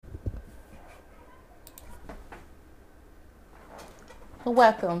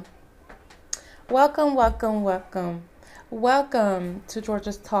Welcome, welcome, welcome, welcome, welcome to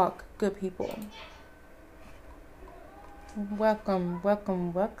Georgia's Talk, good people. Welcome,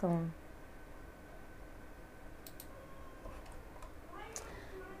 welcome, welcome.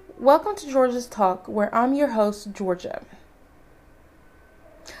 Welcome to Georgia's Talk, where I'm your host, Georgia.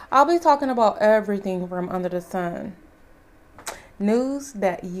 I'll be talking about everything from under the sun. News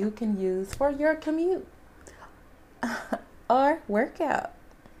that you can use for your commute or workout.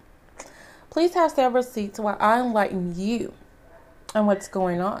 Please have several seats while I enlighten you on what's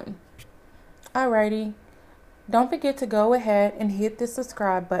going on. Alrighty, don't forget to go ahead and hit the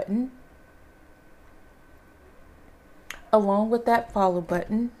subscribe button along with that follow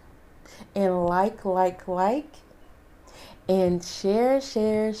button and like, and share.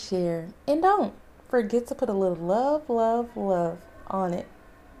 And don't forget to put a little love on it.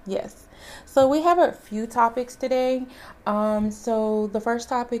 Yes. So we have a few topics today. So the first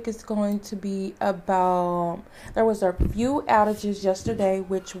topic is going to be about, there was a few outages yesterday,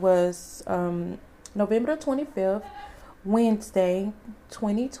 which was November 25th, Wednesday,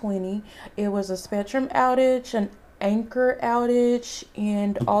 2020. It was a Spectrum outage, an Anchor outage,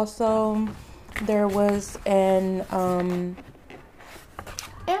 and also there was an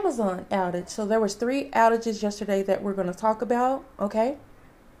Amazon outage. So there was 3 outages yesterday that we're going to talk about, okay?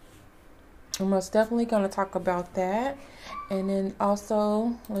 I'm most definitely going to talk about that. And then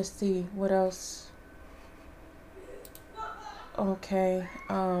also, let's see, what else? Okay,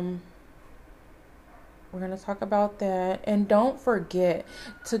 we're going to talk about that. And don't forget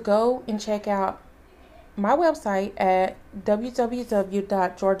to go and check out my website at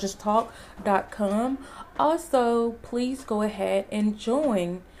www.georgestalk.com. Also, please go ahead and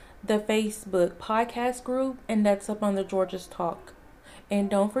join the Facebook podcast group, and that's up on the Georgia's Talk. And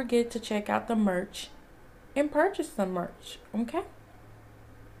don't forget to check out the merch and purchase some merch, okay?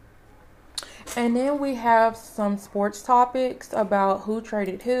 And then we have some sports topics about who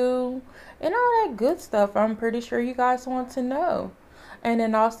traded who and all that good stuff. I'm pretty sure you guys want to know. And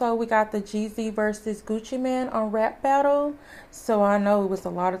then also we got the Jeezy versus Gucci Man on Rap Battle. So I know it was a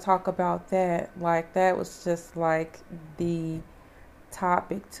lot of talk about that. Like, that was just like the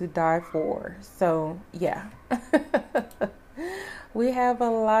topic to die for. So yeah. We have a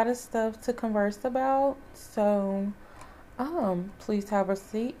lot of stuff to converse about. So please have a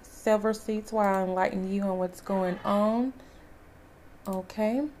seat, several seats while I enlighten you on what's going on.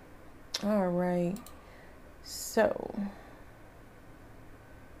 Okay. All right. So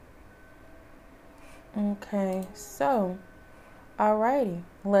okay, so, alrighty,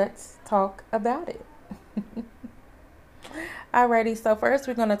 let's talk about it. Alrighty, so first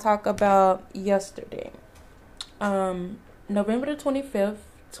we're going to talk about yesterday, November the 25th,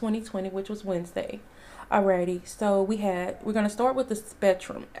 2020, which was Wednesday. Alrighty, so we're going to start with the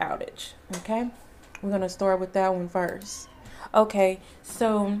Spectrum outage, okay? We're going to start with that one first. Okay,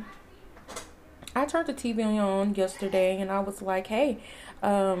 so I turned the TV on yesterday and I was like, hey,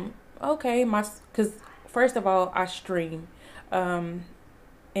 okay, because first of all, I stream, and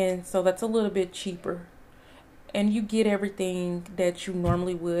so that's a little bit cheaper, and you get everything that you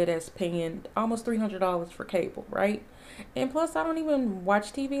normally would as paying almost $300 for cable, right? And plus, I don't even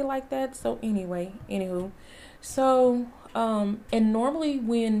watch TV like that. So anywho, so and normally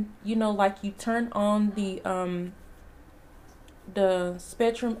when like you turn on the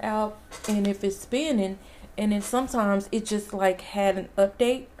Spectrum app, and if it's spinning. And then sometimes it just like had an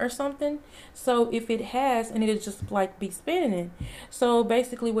update or something. So if it has, and it'll just like be spinning. So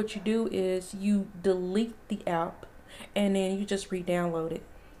basically what you do is you delete the app and then you just re-download it.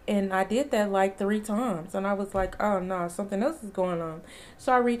 And I did that like 3 times. And I was like, oh no, something else is going on.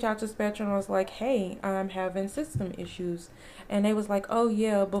 So I reached out to Spectrum and I was like, hey, I'm having system issues. And they was like, oh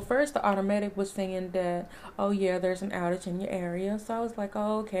yeah. But first the automatic was saying that, oh yeah, there's an outage in your area. So I was like,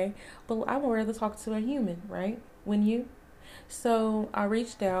 oh okay. But I would rather talk to a human, right? When you. So I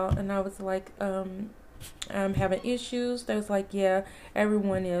reached out and I was like, I'm having issues. They was like, yeah,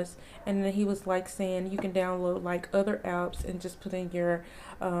 everyone is. And then he was like saying you can download like other apps and just put in your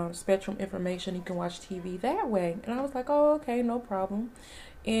Spectrum information. You can watch TV that way. And I was like, oh, okay, no problem.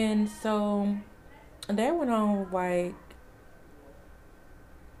 And so that went on like,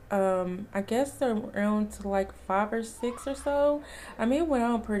 I guess around to like 5 or 6 or so. I mean, it went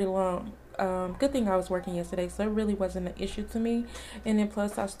on pretty long. Good thing I was working yesterday, so it really wasn't an issue to me. And then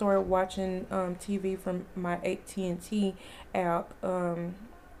plus I started watching TV from my AT&T app,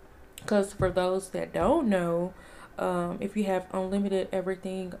 because for those that don't know, if you have unlimited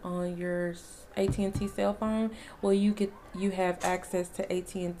everything on your AT&T cell phone, well, you have access to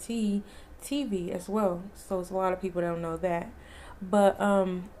AT&T TV as well. So it's a lot of people that don't know that. But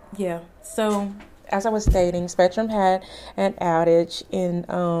yeah. So as I was stating, Spectrum had an outage,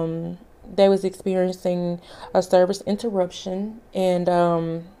 and they was experiencing a service interruption, and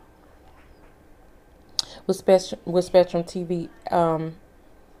with Spectrum TV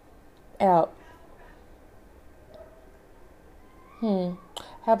out. How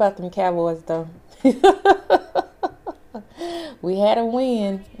about them Cowboys though? We had a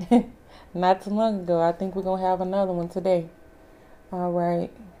win not too long ago. I think we're gonna have another one today. All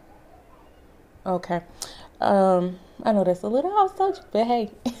right. Okay. I know that's a little off subject, but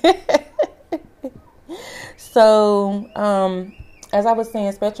hey. So, as I was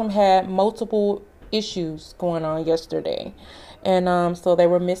saying, Spectrum had multiple issues going on yesterday, and so they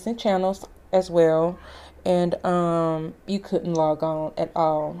were missing channels as well, and you couldn't log on at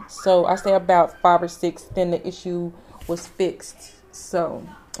all. So I say about 5 or 6, then the issue was fixed. So,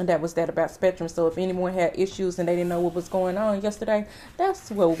 and that was that about Spectrum. So if anyone had issues and they didn't know what was going on yesterday,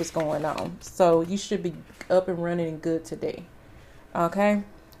 that's what was going on. So you should be up and running and good today. Okay.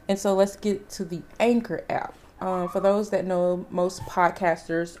 And so let's get to the Anchor app. For those that know, most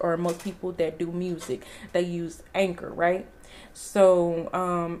podcasters or most people that do music, they use Anchor, right?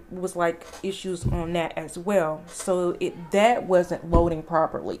 So it was like issues on that as well. So that wasn't loading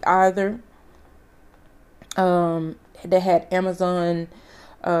properly either. They had Amazon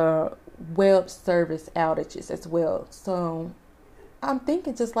web service outages as well. So I'm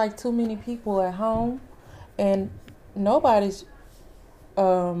thinking just like too many people at home, and nobody's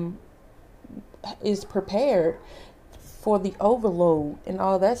is prepared for the overload and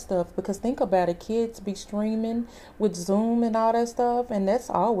all that stuff. Because think about it, kids be streaming with Zoom and all that stuff, and that's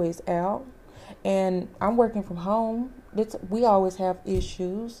always out. And I'm working from home. We always have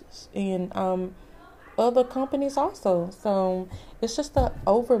issues, and other companies also. So it's just the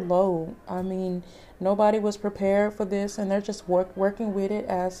overload. I mean, nobody was prepared for this, and they're just working with it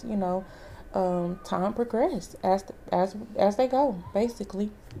as time progresses as they go. Basically,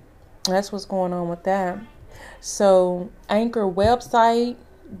 that's what's going on with that. So Anchor website,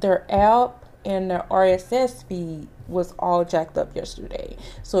 their app, and their RSS feed was all jacked up yesterday.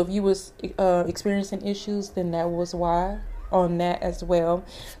 So if you was experiencing issues, then that was why on that as well.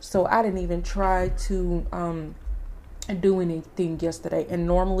 So I didn't even try to do anything yesterday. And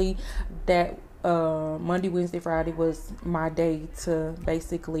normally that Monday, Wednesday, Friday was my day to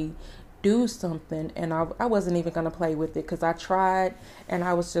basically do something, and I wasn't even gonna play with it because I tried, and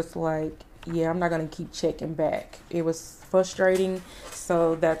I was just like, yeah, I'm not gonna keep checking back. It was frustrating,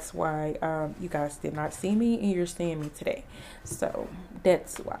 so that's why you guys did not see me, and you're seeing me today. So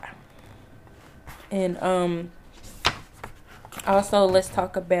that's why. And also let's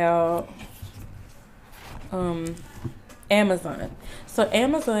talk about Amazon. So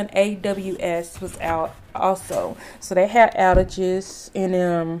Amazon AWS was out also. So they had outages,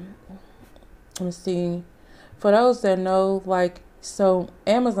 and let me see. For those that know, so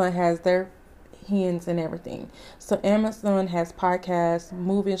Amazon has their hands and everything. So Amazon has podcasts,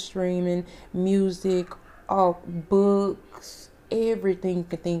 movie streaming, music, all books, everything you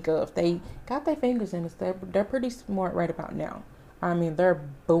can think of. They got their fingers in it. They're pretty smart right about now. I mean, they're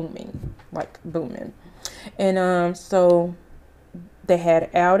booming, like booming. And so they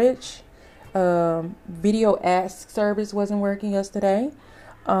had outage. Video ask service wasn't working yesterday.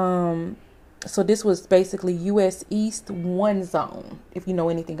 So this was basically US East 1 zone, if you know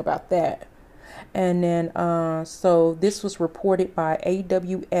anything about that. And then, so this was reported by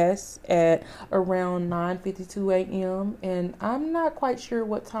AWS at around 9:52 a.m. And I'm not quite sure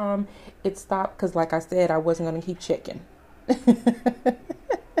what time it stopped, because like I said, I wasn't going to keep checking.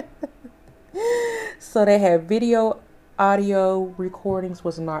 So they had video, audio recordings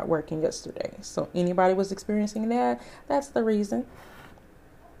was not working yesterday. So anybody was experiencing that, that's the reason.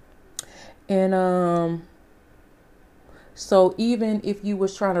 And so even if you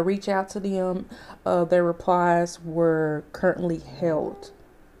was trying to reach out to them, their replies were currently held.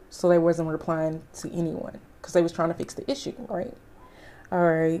 So they wasn't replying to anyone because they was trying to fix the issue, right? All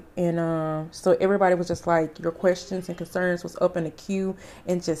right. And so everybody was just like, your questions and concerns was up in the queue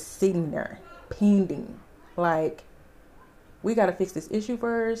and just sitting there pending. Like, we got to fix this issue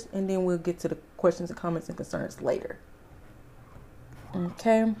first, and then we'll get to the questions and comments and concerns later.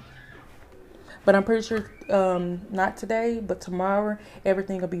 Okay. But I'm pretty sure not today, but tomorrow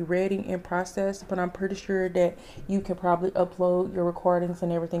everything will be ready and processed. But I'm pretty sure that you can probably upload your recordings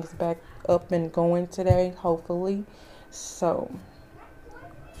and everything is back up and going today, hopefully. So,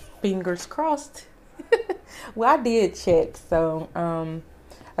 fingers crossed. Well, I did check. So,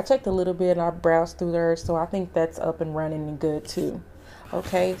 I checked a little bit. I browsed through there. So, I think that's up and running and good too.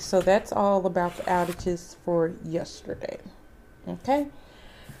 Okay, so that's all about the outages for yesterday. Okay.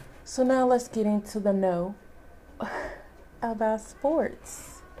 So now let's get into the know about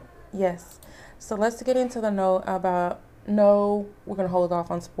sports. Yes. So let's get into the know about no. We're gonna hold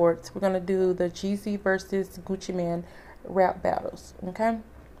off on sports. We're gonna do the Jeezy versus Gucci Man rap battles. Okay.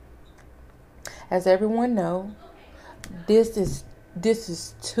 As everyone know, this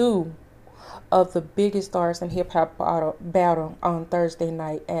is two of the biggest stars in hip hop battle on Thursday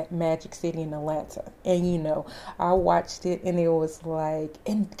night at Magic City in Atlanta. And I watched it and it was like,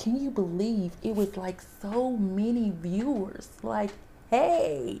 and can you believe it was like so many viewers? Like,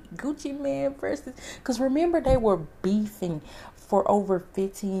 hey, Gucci Man versus, because remember they were beefing for over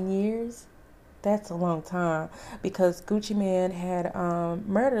 15 years. That's a long time because Gucci Man had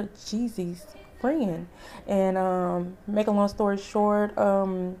murdered Jeezy's friend. And make a long story short,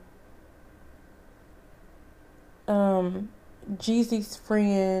 Jeezy's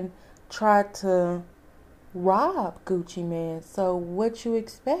friend tried to rob Gucci Man. So what you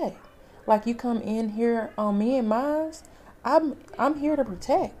expect? Like, you come in here on me and mine, I'm here to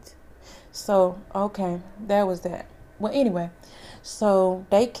protect. So okay, that was that. Well, anyway, so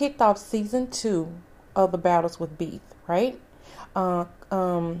they kicked off season 2 of the battles with beef, right? Uh,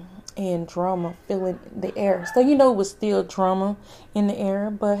 um, and drama filling the air. So it was still drama in the air,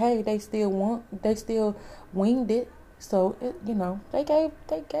 but hey, they still winged it. So they gave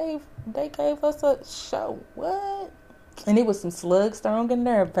us a show. What? And it was some slugs thrown in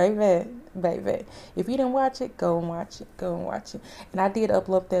there, baby. If you didn't watch it, go and watch it. And I did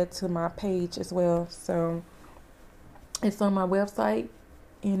upload that to my page as well. So it's on my website,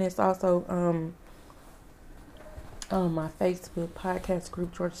 and it's also on my Facebook podcast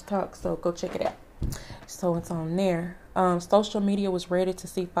group, George Talk. So go check it out. So it's on there. Social media was ready to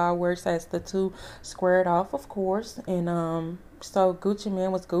see fireworks as the two squared off, of course. And so Gucci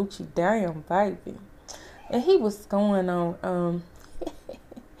Man was Gucci, damn baby, and he was going on.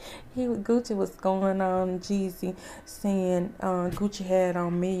 Gucci was going on Jeezy, saying Gucci had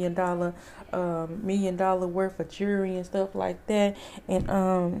on $1 million worth of jewelry and stuff like that, and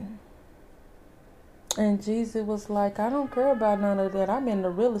Jeezy was like, I don't care about none of that. I'm in the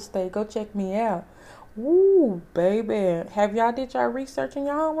real estate. Go check me out. Woo, baby. Have y'all did y'all research and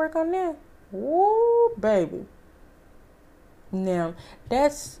y'all homework on that? Woo, baby. Now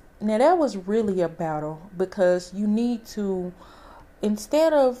that was really a battle, because you need to,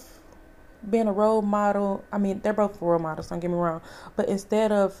 instead of being a role model, I mean, they're both role models, don't get me wrong, but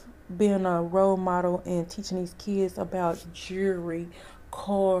instead of being a role model and teaching these kids about jewelry,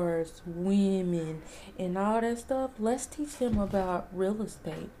 cars, women, and all that stuff, let's teach them about real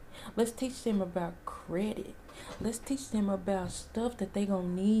estate. Let's teach them about credit. Let's teach them about stuff that they gonna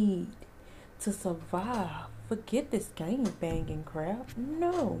need to survive. Forget this gang banging crap.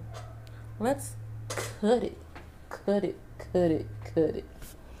 No. Let's cut it. Let's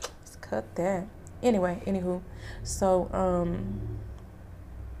cut that. Anyway, anywho. So,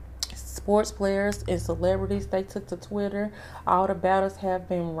 sports players and celebrities, they took to Twitter. All the battles have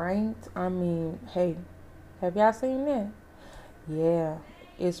been ranked. I mean, hey, have y'all seen that? Yeah,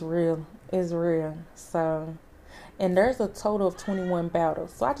 it's real. So, and there's a total of 21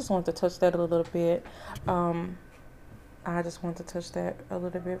 battles. So I just wanted to touch that a little bit.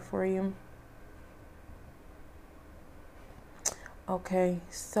 For you. Okay,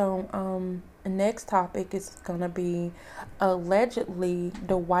 so next topic is gonna be, allegedly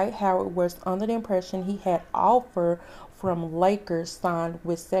Dwight Howard was under the impression he had offer from Lakers signed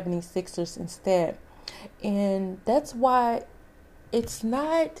with 76ers instead. And that's why it's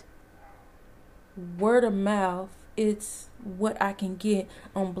not word of mouth, it's what I can get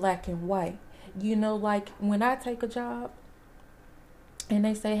on black and white. Like when I take a job and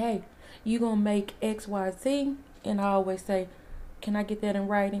they say, hey, you gonna make XYZ, and I always say, can I get that in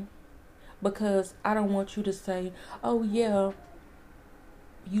writing? Because I don't want you to say, oh yeah,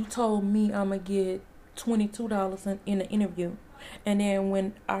 you told me I'm gonna get $22 in the interview, and then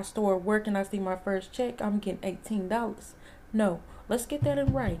when I start working, I see my first check, I'm getting $18. No, let's get that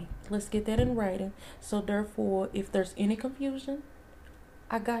in writing. So therefore, if there's any confusion,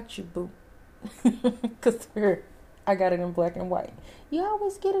 I got you, boo. Because here, I got it in black and white. You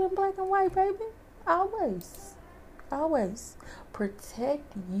always get it in black and white, baby. Always.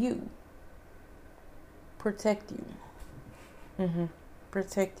 Protect you. Protect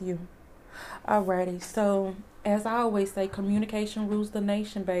you. Alrighty. So, as I always say, communication rules the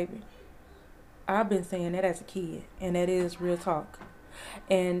nation, baby. I've been saying that as a kid, and that is real talk.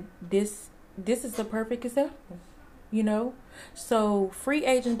 And this is the perfect example. you know. So free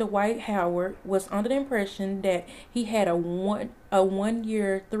agent Dwight Howard was under the impression that he had a 1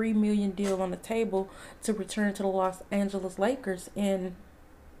 year $3 million deal on the table to return to the Los Angeles Lakers, and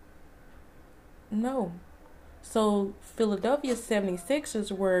no. So Philadelphia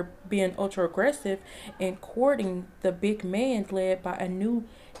 76ers were being ultra aggressive and courting the big man led by a new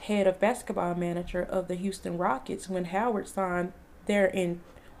head of basketball manager of the Houston Rockets when Howard signed there in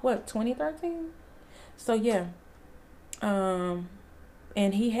 2013. So yeah, um,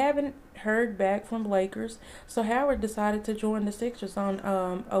 and he haven't heard back from Lakers. So Howard decided to join the Sixers on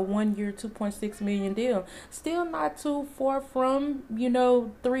a 1 year, 2.6 million deal. Still not too far from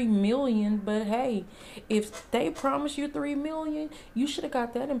 3 million, but hey, if they promise you 3 million, you should have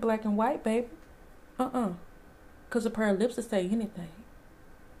got that in black and white, baby. Cause a pair of lips will say anything,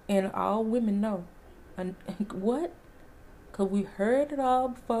 and all women know. And what? Cause we heard it all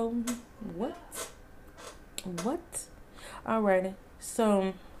before. What? Alrighty.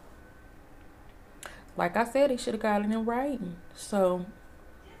 So, like I said, he should have got it in writing. So,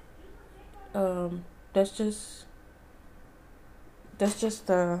 that's just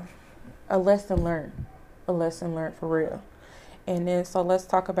a lesson learned. A lesson learned for real. And then, so let's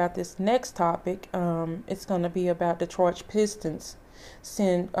talk about this next topic. It's going to be about Detroit Pistons.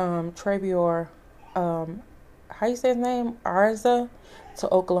 Send Trevior, how you say his name? Arza, to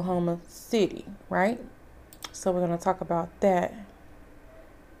Oklahoma City, right? So we're going to talk about that.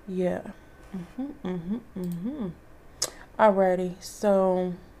 Yeah. Alrighty.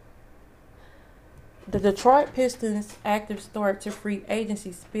 So the Detroit Pistons' active start to free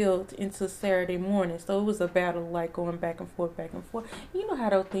agency spilled into Saturday morning. So it was a battle, like going back and forth. You know how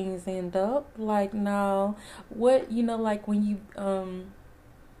those things end up. Like, no, like when you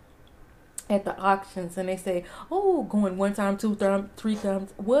at the auctions and they say, oh, going 1 time, 2 times, 3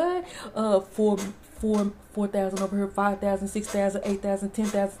 times, what? 4,000 over here, 5,000, 6,000, 8,000,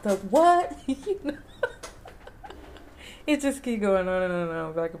 10,000 stuff. What? It just keep going on and on and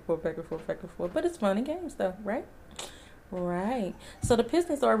on, back and forth. But it's fun and games though, right? Right. So the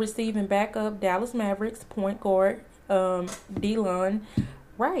Pistons are receiving backup Dallas Mavericks point guard DeLon.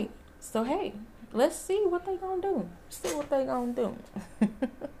 Right. So hey, let's see what they gonna do.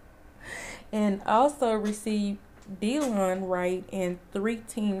 And also received DeLon Wright in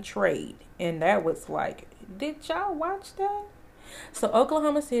 3-team trade. And that was like, did y'all watch that? So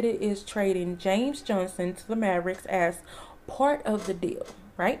Oklahoma City is trading James Johnson to the Mavericks as part of the deal,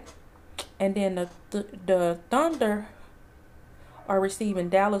 right? And then the Thunder are receiving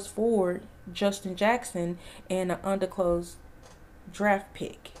Dallas forward Justin Jackson and an underclosed draft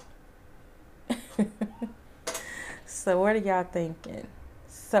pick. So what are y'all thinking?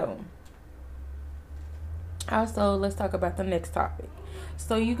 So also, let's talk about the next topic.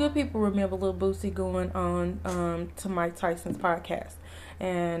 So you good people remember Lil Boosie going on to Mike Tyson's podcast.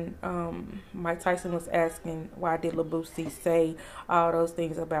 And Mike Tyson was asking, why did Lil Boosie say all those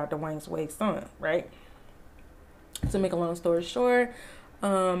things about Dwayne Wade's son, right? To make a long story short,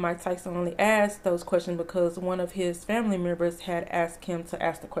 Mike Tyson only asked those questions because one of his family members had asked him to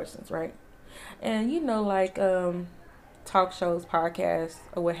ask the questions, right? And like talk shows, podcasts,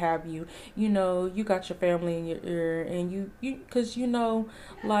 or what have you, you got your family in your ear, and you because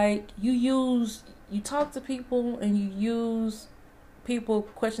like you talk to people and you use people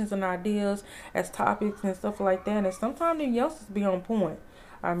questions and ideas as topics and stuff like that, and sometimes the youngsters be on point.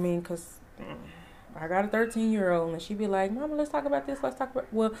 I mean, because I got a 13-year-old and she be like, Mama, let's talk about this,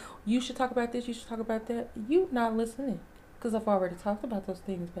 well, you should talk about this, you should talk about that. You not listening, because I've already talked about those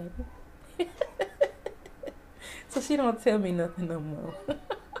things, baby. So she don't tell me nothing no more.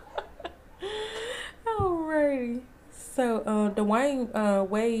 Alrighty. So Dwayne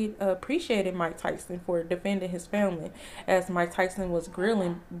Wade appreciated Mike Tyson for defending his family as Mike Tyson was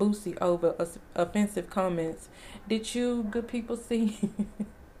grilling Boosie over offensive comments. Did you good people see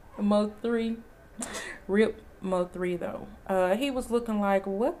Mo 3? Rip Mo 3 though. He was looking like,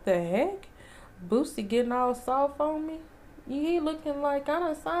 what the heck? Boosie getting all soft on me? He looking like I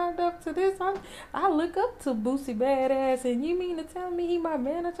done signed up to this. I look up to Boosie badass, and you mean to tell me he my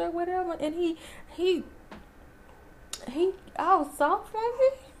manager or whatever? And he all soft on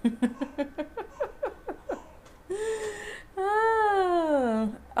me?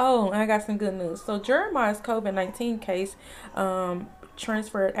 Oh, I got some good news. So Jeremiah's COVID-19 case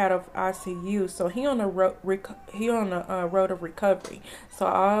transferred out of ICU, so he on the road of recovery. So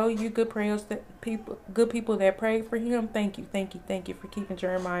all you good people that prayed for him, thank you for keeping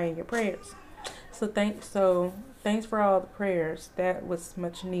Jeremiah in your prayers. So thanks for all the prayers. That was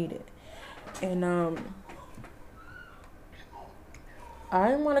much needed. And I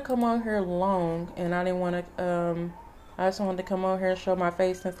didn't want to come on here long, and I didn't want to. I just wanted to come on here and show my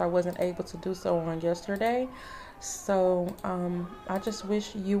face since I wasn't able to do so on yesterday. So, I just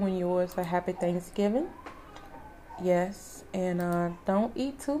wish you and yours a happy Thanksgiving. Yes, and don't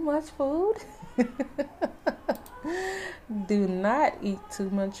eat too much food. Do not eat too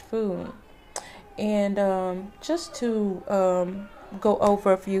much food. And just to go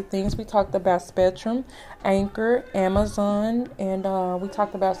over a few things, we talked about Spectrum, Anchor, Amazon, and we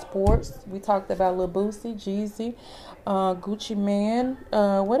talked about sports. We talked about Lil Boosie, Jeezy, Gucci Man.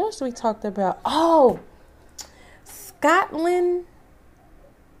 What else we talked about? Oh, Scotland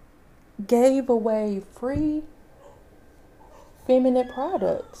gave away free feminine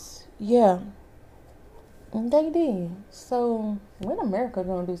products. Yeah, they did. So when America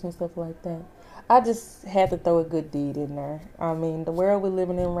gonna do some stuff like that? I just had to throw a good deed in there. I mean, the world we're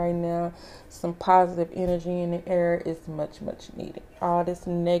living in right now, some positive energy in the air is much, much needed. All this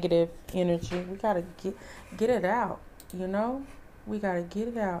negative energy, we gotta get it out. You know, we gotta get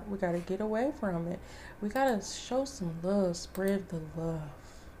it out. We gotta get away from it. We gotta show some love, spread the love.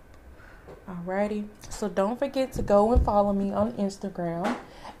 Alrighty. So don't forget to go and follow me on Instagram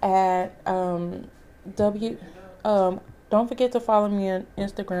at don't forget to follow me on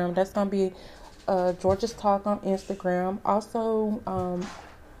Instagram. That's gonna be Georgia's Talk on Instagram. Also,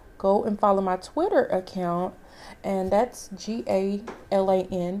 go and follow my Twitter account, and that's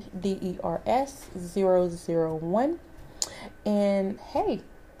GALANDERS001. And hey,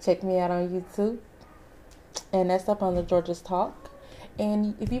 check me out on YouTube, and that's up on the Georgia's Talk.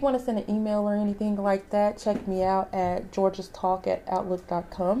 And if you want to send an email or anything like that, check me out at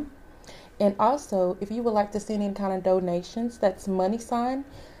georgiastalk@outlook.com. And also, if you would like to send any kind of donations, that's money sign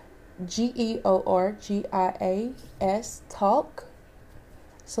GEORGIAS Talk.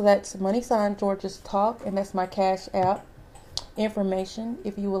 So that's money sign Georgia's Talk, and that's my Cash App information.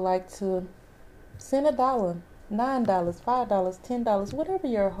 If you would like to send $1, $9, $5, $10, whatever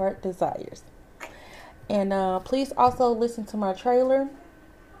your heart desires. And please also listen to my trailer.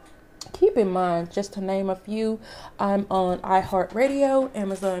 Keep in mind, just to name a few, I'm on iHeartRadio,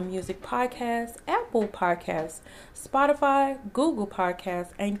 Amazon Music Podcast, Apple Podcasts, Spotify, Google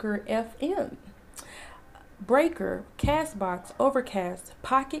Podcasts, Anchorfm, Breaker, Castbox, Overcast,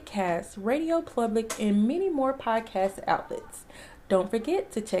 Pocket Cast, Radio Public, and many more podcast outlets. Don't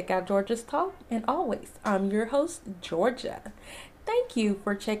forget to check out Georgia's Talk, and always, I'm your host, Georgia. Thank you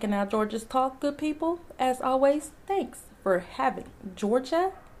for checking out Georgia's Talk, good people. As always, thanks for having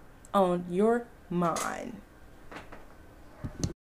Georgia on your mind.